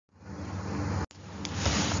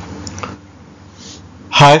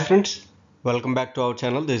Hi friends, welcome back to our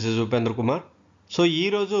channel. This is Upendra Kumar. So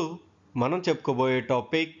ఈరోజు మనం చెప్పుకోబోయే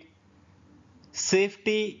topic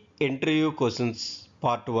safety interview questions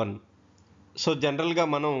part 1. So జనరల్గా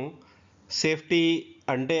మనం safety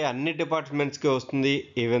అంటే అన్ని డిపార్ట్మెంట్స్కి వస్తుంది,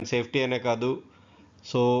 ఈవెన్ సేఫ్టీ అనే కాదు.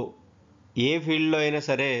 సో ఏ ఫీల్డ్లో అయినా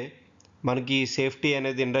సరే మనకి సేఫ్టీ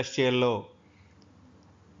అనేది ఇండస్ట్రియల్లో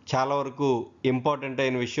చాలా వరకు ఇంపార్టెంట్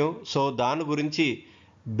అయిన విషయం. సో దాని గురించి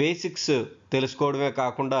బేసిక్స్ తెలుసుకోవడమే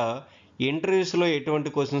కాకుండా ఇంటర్వ్యూస్లో ఎటువంటి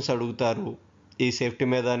క్వశ్చన్స్ అడుగుతారు ఈ సేఫ్టీ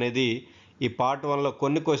మీద అనేది ఈ పార్ట్ 1లో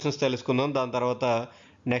కొన్ని క్వశ్చన్స్ తెలుసుకుందాం. దాని తర్వాత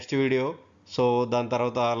నెక్స్ట్ వీడియో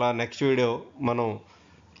నెక్స్ట్ వీడియో మనం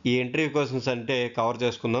ఈ ఇంటర్వ్యూ క్వశ్చన్స్ అంటే కవర్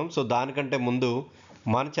చేసుకుందాం. సో దానికంటే ముందు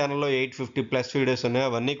మన ఛానల్లో 850+ వీడియోస్ ఉన్నాయి.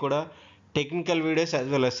 అవన్నీ కూడా technical videos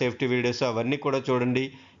as well as safety videos. అవన్నీ కూడా చూడండి.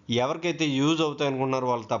 ఎవరికైతే యూజ్ అవుతాయి అనుకుంటున్నారో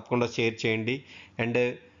వాళ్ళు తప్పకుండా షేర్ చేయండి. అండ్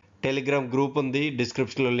టెలిగ్రామ్ గ్రూప్ ఉంది,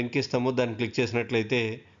 డిస్క్రిప్షన్లో లింక్ ఇస్తాము. దాన్ని క్లిక్ చేసినట్లయితే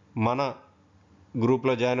మన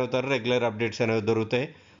గ్రూప్లో జాయిన్ అవుతారు. రెగ్యులర్ అప్డేట్స్ అనేవి దొరుకుతాయి.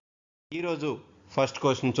 ఈరోజు ఫస్ట్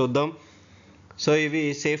క్వశ్చన్ చూద్దాం. సో ఇవి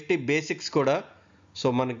సేఫ్టీ బేసిక్స్ కూడా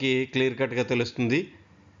సో మనకి క్లియర్ కట్గా తెలుస్తుంది.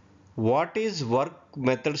 What is work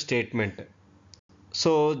method statement?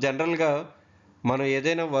 So జనరల్గా మనం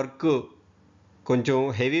ఏదైనా వర్క్ కొంచెం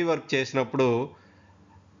హెవీ వర్క్ చేసినప్పుడు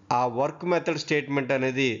ఆ వర్క్ మెథడ్ స్టేట్మెంట్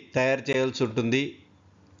అనేది తయారు చేయాల్సి ఉంటుంది.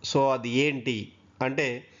 సో అది ఏంటి అంటే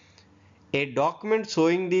ఏ document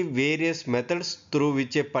sowing the various methods through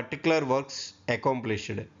which A particular works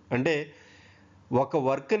accomplished. అంటే ఒక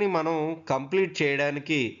వర్క్ని మనం కంప్లీట్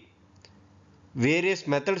చేయడానికి వేరియస్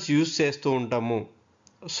మెథడ్స్ యూజ్ చేస్తూ ఉంటాము.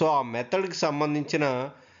 సో ఆ మెథడ్కి సంబంధించిన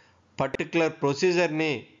పర్టికులర్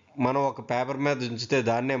ప్రొసీజర్ని మనం ఒక పేపర్ మీద ఉంచితే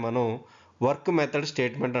దాన్నే మనం వర్క్ మెథడ్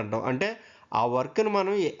స్టేట్మెంట్ అంటాం. అంటే ఆ వర్క్ని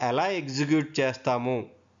మనం ఎలా ఎగ్జిక్యూట్ చేస్తాము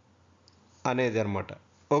అనేది అనమాట.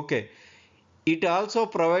 Okay, it also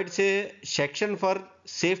provides A section for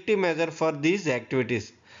safety measure for these activities.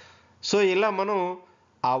 So ఇలా మనం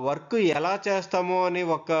ఆ వర్క్ ఎలా చేస్తామో అని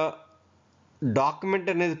ఒక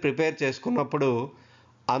డాక్యుమెంట్ అనేది ప్రిపేర్ చేసుకున్నప్పుడు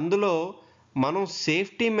అందులో మనం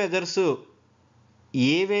సేఫ్టీ మెజర్స్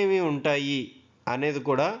ఏవేమి ఉంటాయి అనేది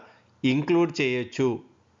కూడా ఇంక్లూడ్ చేయొచ్చు.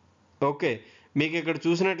 ఓకే, మీకు ఇక్కడ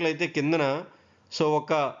చూసినట్లయితే కిందన సో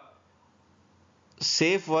ఒక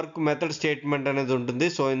సేఫ్ వర్క్ మెథడ్ స్టేట్మెంట్ అనేది ఉంటుంది.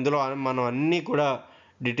 సో ఇందులో మనం అన్నీ కూడా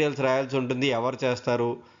డీటెయిల్స్ రాయాల్సి ఉంటుంది. ఎవరు చేస్తారు,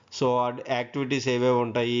 సో యాక్టివిటీస్ ఏవేవి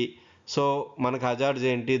ఉంటాయి, సో మనకు హజార్డ్స్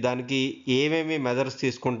ఏంటి, దానికి ఏమేమి మెజర్స్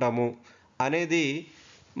తీసుకుంటాము అనేది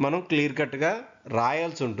మనం క్లియర్ కట్గా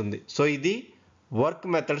రాయాల్సి ఉంటుంది. సో ఇది work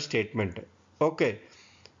method statement. Okay,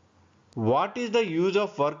 what is the use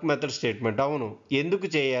of work method statement? అవును, ఎందుకు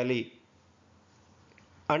చేయాలి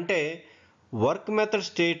అంటే work method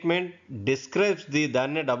statement describes the,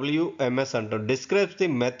 దాన్నే WMS అంటాం, describes the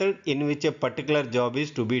method in which A particular job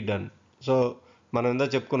is to be done. So మనం ఎంత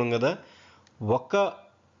చెప్పుకున్నాం కదా, ఒక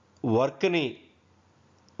వర్క్ని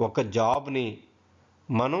ఒక జాబ్ని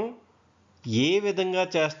మనం ఏ విధంగా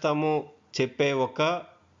చేస్తామో చెప్పే ఒక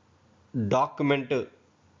డాక్యుమెంట్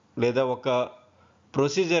లేదా ఒక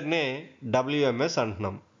ప్రొసీజర్నే WMS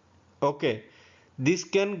అంటున్నాం. Okay, this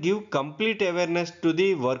can give complete awareness to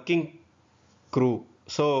the working crew.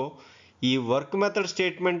 So ఈ వర్క్ మెథడ్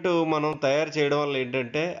స్టేట్మెంట్ మనం తయారు చేయడం వల్ల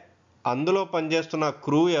ఏంటంటే అందులో పనిచేస్తున్న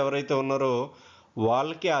క్రూ ఎవరైతే ఉన్నారో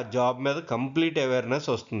వాళ్ళకి ఆ జాబ్ మీద కంప్లీట్ అవేర్నెస్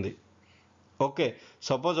వస్తుంది. ఓకే,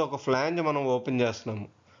 సపోజ్ ఒక ఫ్లాంజ్ మనం ఓపెన్ చేస్తున్నాము.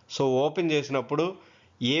 సో ఓపెన్ చేసినప్పుడు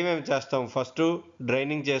ఏమేమి చేస్తాం, ఫస్ట్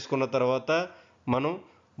డ్రైనింగ్ చేసుకున్న తర్వాత మనం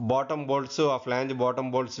బాటమ్ బోల్ట్స్, ఆ flange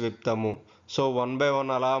bottom bolts విప్పుతాము. So 1 by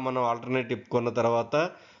 1 అలా మనం ఆల్టర్నేట్ తిప్పుకున్న తర్వాత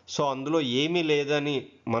సో అందులో ఏమీ లేదని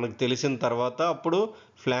మనకు తెలిసిన తర్వాత అప్పుడు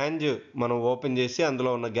ఫ్లాంజ్ మనం ఓపెన్ చేసి అందులో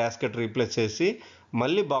ఉన్న గ్యాస్కెట్ రీప్లేస్ చేసి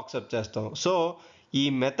మళ్ళీ బాక్సప్ చేస్తాం. సో ఈ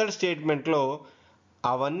మెథడ్ స్టేట్మెంట్లో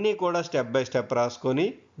అవన్నీ కూడా స్టెప్ బై స్టెప్ రాసుకొని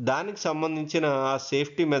దానికి సంబంధించిన ఆ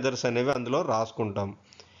సేఫ్టీ మెజర్స్ అనేవి అందులో రాసుకుంటాం.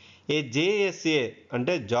 ఏ JSA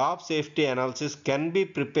అంటే job safety analysis can be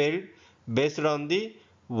prepared based on the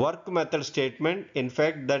work method statement.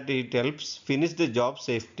 In fact that it helps finish the job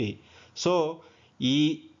safety. So ఈ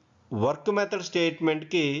వర్క్ మెథడ్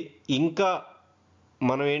స్టేట్మెంట్కి ఇంకా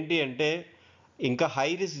మనం ఏంటి అంటే ఇంకా హై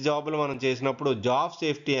రిస్క్ జాబులు మనం చేసినప్పుడు జాబ్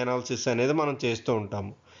సేఫ్టీ అనాలిసిస్ అనేది మనం చేస్తూ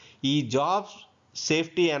ఉంటాము. ఈ జాబ్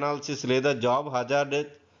సేఫ్టీ అనాలిసిస్ లేదా జాబ్ హజార్డ్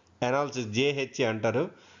అనాలిసిస్ JHA అంటారు.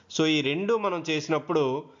 సో ఈ రెండు మనం చేసినప్పుడు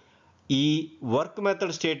ఈ వర్క్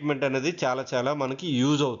మెథడ్ స్టేట్మెంట్ అనేది చాలా చాలా మనకి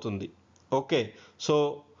యూజ్ అవుతుంది. ఓకే, సో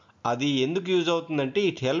అది ఎందుకు యూజ్ అవుతుందంటే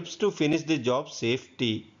it helps to finish the job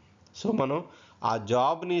safety. So మనం ఆ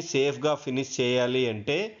జాబ్ని సేఫ్గా ఫినిష్ చేయాలి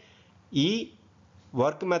అంటే ఈ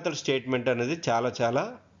వర్క్ మెథడ్ స్టేట్మెంట్ అనేది చాలా చాలా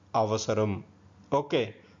అవసరం. ఓకే,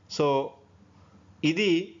 సో ఇది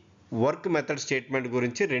వర్క్ మెథడ్ స్టేట్మెంట్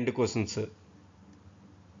గురించి 2 క్వశ్చన్స్.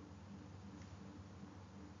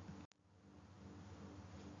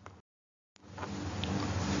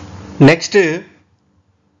 నెక్స్ట్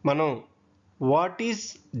మనం what is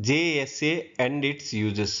JSA and it's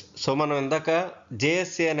uses. So మనం ఇందాక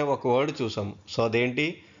జేఎస్ఏ అనే ఒక వర్డ్ చూసాం. సో అదేంటి?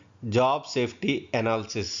 Job safety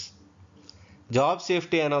analysis. Job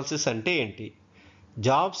safety analysis అంటే ఏంటి?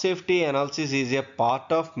 Job safety analysis is a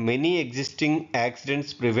part of many existing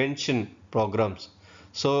accidents prevention programmes.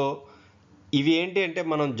 So ఇవి ఏంటి అంటే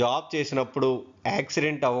మనం జాబ్ చేసినప్పుడు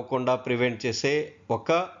యాక్సిడెంట్ అవ్వకుండా ప్రివెంట్ చేసే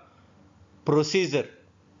ఒక procedure.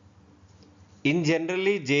 In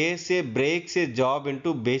generally, JSA breaks a job into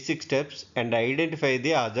basic steps and identify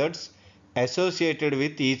the hazards associated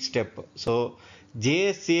with each step. So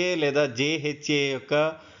JSA లేదా JHA యొక్క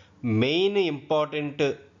మెయిన్ ఇంపార్టెంట్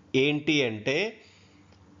ఏంటి అంటే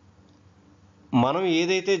మనం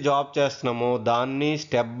ఏదైతే జాబ్ చేస్తున్నామో దాన్ని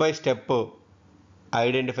స్టెప్ బై స్టెప్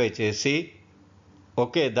ఐడెంటిఫై చేసి,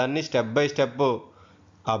 ఓకే, దాన్ని స్టెప్ బై స్టెప్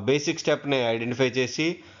ఆ బేసిక్ స్టెప్ని ఐడెంటిఫై చేసి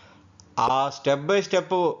ఆ స్టెప్ బై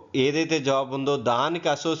స్టెప్ ఏదైతే జాబ్ ఉందో దానికి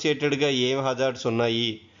అసోసియేటెడ్గా ఏం హజార్డ్స్ ఉన్నాయి,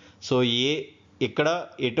 సో ఇక్కడ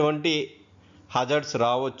ఎటువంటి హజార్డ్స్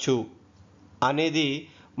రావచ్చు అనేది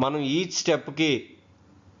మనం ఈచ్ స్టెప్కి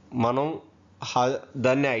మనం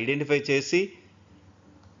దాన్ని ఐడెంటిఫై చేసి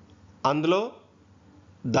అందులో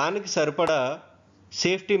దానికి సరిపడా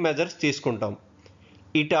సేఫ్టీ మెజర్స్ తీసుకుంటాం.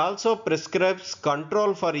 It also prescribes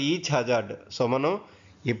control for each hazard. So మనం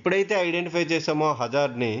ఎప్పుడైతే ఐడెంటిఫై చేసామో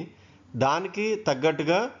హజార్డ్ని దానికి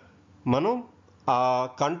తగ్గట్టుగా మనం ఆ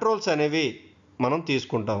కంట్రోల్స్ అనేవి మనం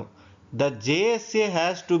తీసుకుంటాం. The JSA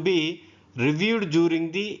has to be reviewed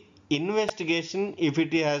during the investigation if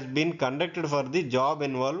it has been conducted for the job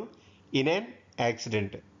involve in N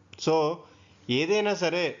accident. So ఏదైనా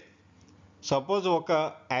సరే, సపోజ్ ఒక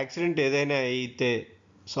యాక్సిడెంట్ ఏదైనా అయితే,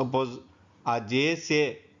 సపోజ్ ఆ జేఎస్ఏ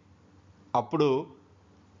అప్పుడు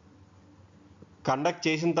కండక్ట్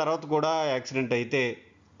చేసిన తర్వాత కూడా యాక్సిడెంట్ అయితే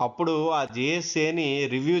అప్పుడు ఆ జేఎస్ఏని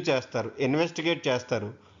రివ్యూ చేస్తారు, ఇన్వెస్టిగేట్ చేస్తారు.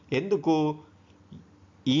 ఎందుకు?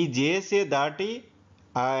 ఈ జేఎస్ఏ దాటి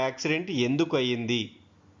ఆ యాక్సిడెంట్ ఎందుకు అయ్యింది?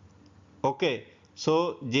 ఓకే, సో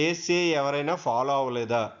జేఎస్ఏ ఎవరైనా ఫాలో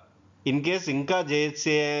అవ్వలేదా? ఇన్ కేస్ ఇంకా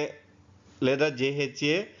జేఎస్ఏ లేదా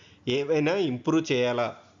జేహెచ్ఏ ఏవైనా ఇంప్రూవ్ చేయాలా?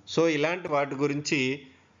 సో ఇలాంటి వాటి గురించి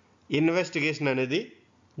ఇన్వెస్టిగేషన్ అనేది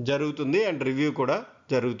జరుగుతుంది అండ్ రివ్యూ కూడా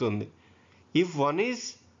జరుగుతుంది. If one is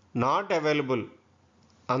not available,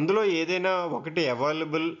 అందులో ఏదైనా ఒకటి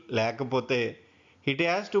అవైలబుల్ లేకపోతే it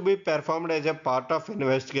has to be performed as a part of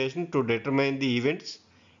investigation to determine the events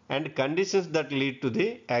and conditions that lead to the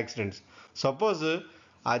accidents. Suppose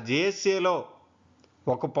ఆ జేఎస్ఏలో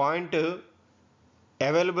ఒక పాయింట్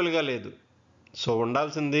అవైలబుల్గా లేదు, సో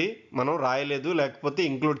ఉండాల్సింది మనం రాయలేదు, లేకపోతే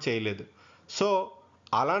ఇంక్లూడ్ చేయలేదు. సో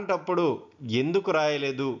అలాంటప్పుడు ఎందుకు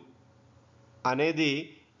రాయలేదు అనేది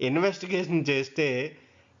ఇన్వెస్టిగేషన్ చేస్తే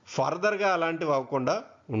ఫర్దర్గా అలాంటివి అవ్వకుండా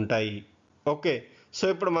ఉంటాయి. ఓకే, సో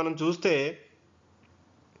ఇప్పుడు మనం చూస్తే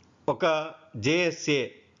ఒక జేఎస్ఏ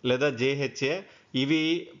లేదా జేహెచ్ఏ ఇవి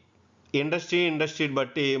ఇండస్ట్రీ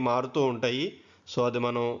బట్టి మారుతూ ఉంటాయి. సో అది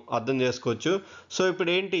మనం అర్థం చేసుకోవచ్చు. సో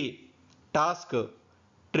ఇప్పుడు ఏంటి task?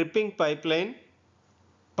 Tripping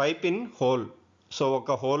pipe in whole. So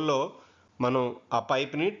ఒక హోల్లో మనం ఆ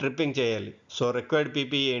పైప్ని ట్రిప్పింగ్ చేయాలి. సో రిక్వైర్డ్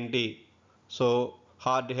పీపీ ఏంటి? So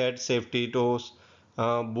hard head, safety toes,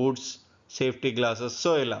 boots, safety glasses.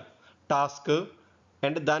 So ఇలా టాస్క్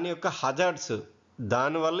అండ్ దాని యొక్క హజార్డ్స్,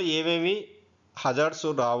 దానివల్ల ఏమేమి హజార్డ్స్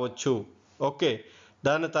రావచ్చు. ఓకే,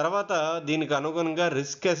 దాని తర్వాత దీనికి అనుగుణంగా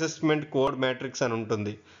రిస్క్ అసెస్మెంట్ కోడ్ మ్యాట్రిక్స్ అని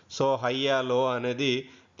ఉంటుంది. సో హైయా లో అనేది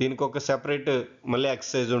దీనికి ఒక సెపరేట్ మళ్ళీ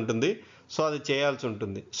ఎక్సర్సైజ్ ఉంటుంది. సో అది చేయాల్సి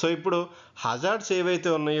ఉంటుంది. సో ఇప్పుడు హజార్డ్స్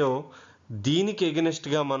ఏవైతే ఉన్నాయో దీనికి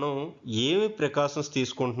ఎగనెస్ట్గా మనం ఏమి ప్రికాషన్స్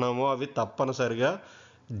తీసుకుంటున్నామో అవి తప్పనిసరిగా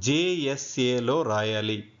జేఎస్ఏలో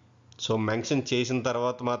రాయాలి. సో మెన్షన్ చేసిన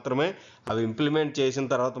తర్వాత మాత్రమే, అవి ఇంప్లిమెంట్ చేసిన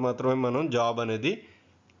తర్వాత మాత్రమే మనం జాబ్ అనేది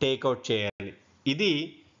టేక్అవుట్ చేయాలి. ఇది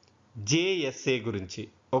జేఎస్ఏ గురించి.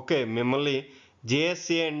 ఓకే, మిమ్మల్ని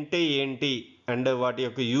జేఎస్ఏ అంటే ఏంటి అండ్ వాటి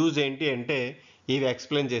యొక్క యూజ్ ఏంటి అంటే ఇవి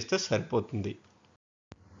ఎక్స్ప్లెయిన్ చేస్తే సరిపోతుంది.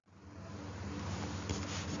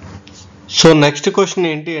 సో నెక్స్ట్ క్వశ్చన్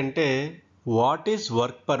ఏంటి అంటే what is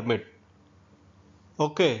work permit?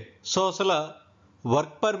 Okay, so అసలు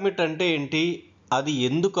వర్క్ పర్మిట్ అంటే ఏంటి, అది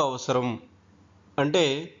ఎందుకు అవసరం అంటే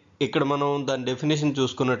ఇక్కడ మనం దాని డెఫినేషన్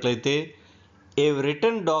చూసుకున్నట్లయితే ఏ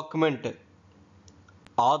return document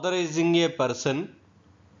authorising A person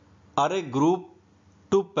are A group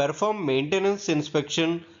two perform maintenance,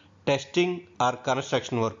 inspection, testing are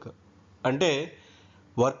construction work. అంటే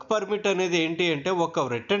వర్క్ పర్మిట్ అనేది ఏంటి అంటే ఒక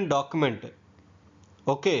రిటన్ డాక్యుమెంట్.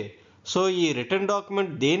 ఓకే, సో ఈ రిటర్న్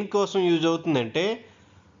డాక్యుమెంట్ దేనికోసం యూజ్ అవుతుందంటే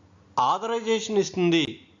ఆథరైజేషన్ ఇస్తుంది.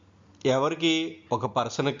 ఎవరికి? ఒక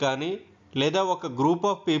పర్సన్కి కానీ లేదా ఒక గ్రూప్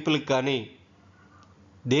ఆఫ్ పీపుల్కి కానీ.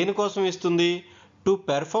 దేనికోసం ఇస్తుంది? టు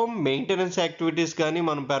పెర్ఫామ్ మెయింటెనెన్స్ యాక్టివిటీస్ కానీ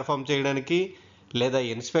మనం పెర్ఫామ్ చేయడానికి, లేదా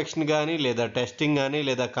ఇన్స్పెక్షన్ కానీ, లేదా టెస్టింగ్ కానీ,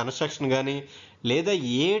 లేదా కన్స్ట్రక్షన్ కానీ, లేదా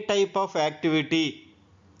ఏ type of activity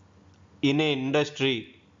in a industry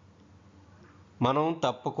మనం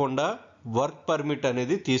తప్పకుండా వర్క్ పర్మిట్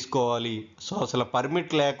అనేది తీసుకోవాలి. సో అసలు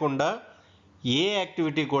పర్మిట్ లేకుండా ఏ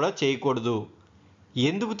యాక్టివిటీ కూడా చేయకూడదు.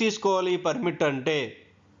 ఎందుకు తీసుకోవాలి ఈ పర్మిట్ అంటే,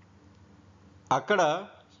 అక్కడ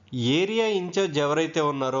ఏరియా ఇన్ఛార్జ్ ఎవరైతే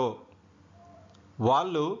ఉన్నారో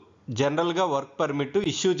వాళ్ళు జనరల్గా వర్క్ పర్మిట్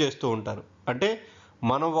ఇష్యూ చేస్తూ ఉంటారు. అంటే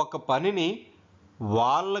మనం ఒక పనిని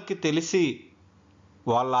వాళ్ళకి తెలిసి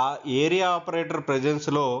వాళ్ళ ఏరియా ఆపరేటర్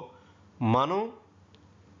ప్రెజెన్స్లో మనం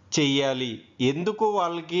చెయ్యాలి. ఎందుకు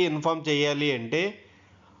వాళ్ళకి ఇన్ఫామ్ చేయాలి అంటే,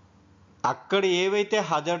 అక్కడ ఏవైతే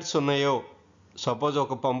హజార్డ్స్ ఉన్నాయో, సపోజ్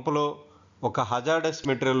ఒక పంపులో ఒక హజార్డస్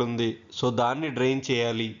మెటీరియల్ ఉంది, సో దాన్ని డ్రైన్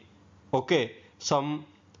చేయాలి. ఓకే, సమ్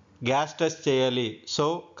గ్యాస్ టెస్ట్ చేయాలి, సో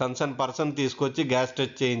కన్సర్న్ పర్సన్ తీసుకొచ్చి గ్యాస్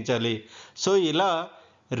టెస్ట్ చేయించాలి. సో ఇలా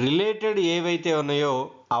రిలేటెడ్ ఏవైతే ఉన్నాయో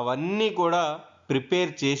అవన్నీ కూడా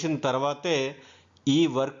ప్రిపేర్ చేసిన తర్వాతే ఈ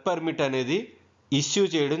వర్క్ పర్మిట్ అనేది ఇష్యూ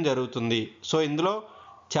చేయడం జరుగుతుంది. సో ఇందులో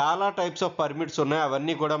చాలా టైప్స్ ఆఫ్ పర్మిట్స్ ఉన్నాయి.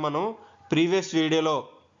 అవన్నీ కూడా మనం ప్రీవియస్ వీడియోలో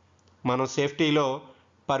మనం సేఫ్టీలో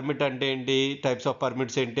పర్మిట్ అంటే ఏంటి, టైప్స్ ఆఫ్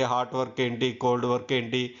పర్మిట్స్ ఏంటి, హాట్ వర్క్ ఏంటి, కోల్డ్ వర్క్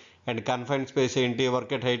ఏంటి, అండ్ కన్ఫైన్డ్ స్పేస్ ఏంటి,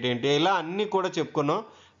 వర్క్ ఎట్ హైట్ ఏంటి, ఇలా అన్నీ కూడా చెప్పుకున్నాం.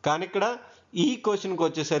 కానీ ఇక్కడ ఈ క్వశ్చన్కి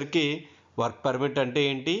వచ్చేసరికి వర్క్ పర్మిట్ అంటే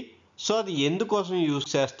ఏంటి, సో అది ఎందుకోసం యూజ్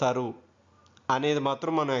చేస్తారు అనేది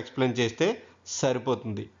మాత్రం మనం ఎక్స్ప్లెయిన్ చేస్తే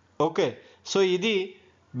సరిపోతుంది. ఓకే, సో ఇది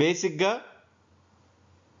బేసిక్గా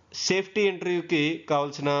సేఫ్టీ ఇంటర్వ్యూకి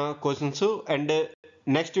కావాల్సిన క్వశ్చన్స్. అండ్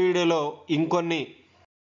నెక్స్ట్ వీడియోలో ఇంకొన్ని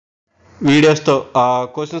వీడియోస్తో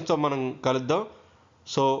క్వశ్చన్స్తో మనం కలుద్దాం.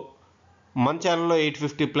 సో మన ఛానల్లో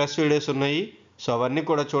 850+ వీడియోస్ ఉన్నాయి. సో అవన్నీ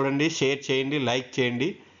కూడా చూడండి, షేర్ చేయండి, లైక్ చేయండి.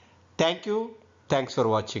 Thank you. Thanks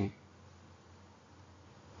for watching.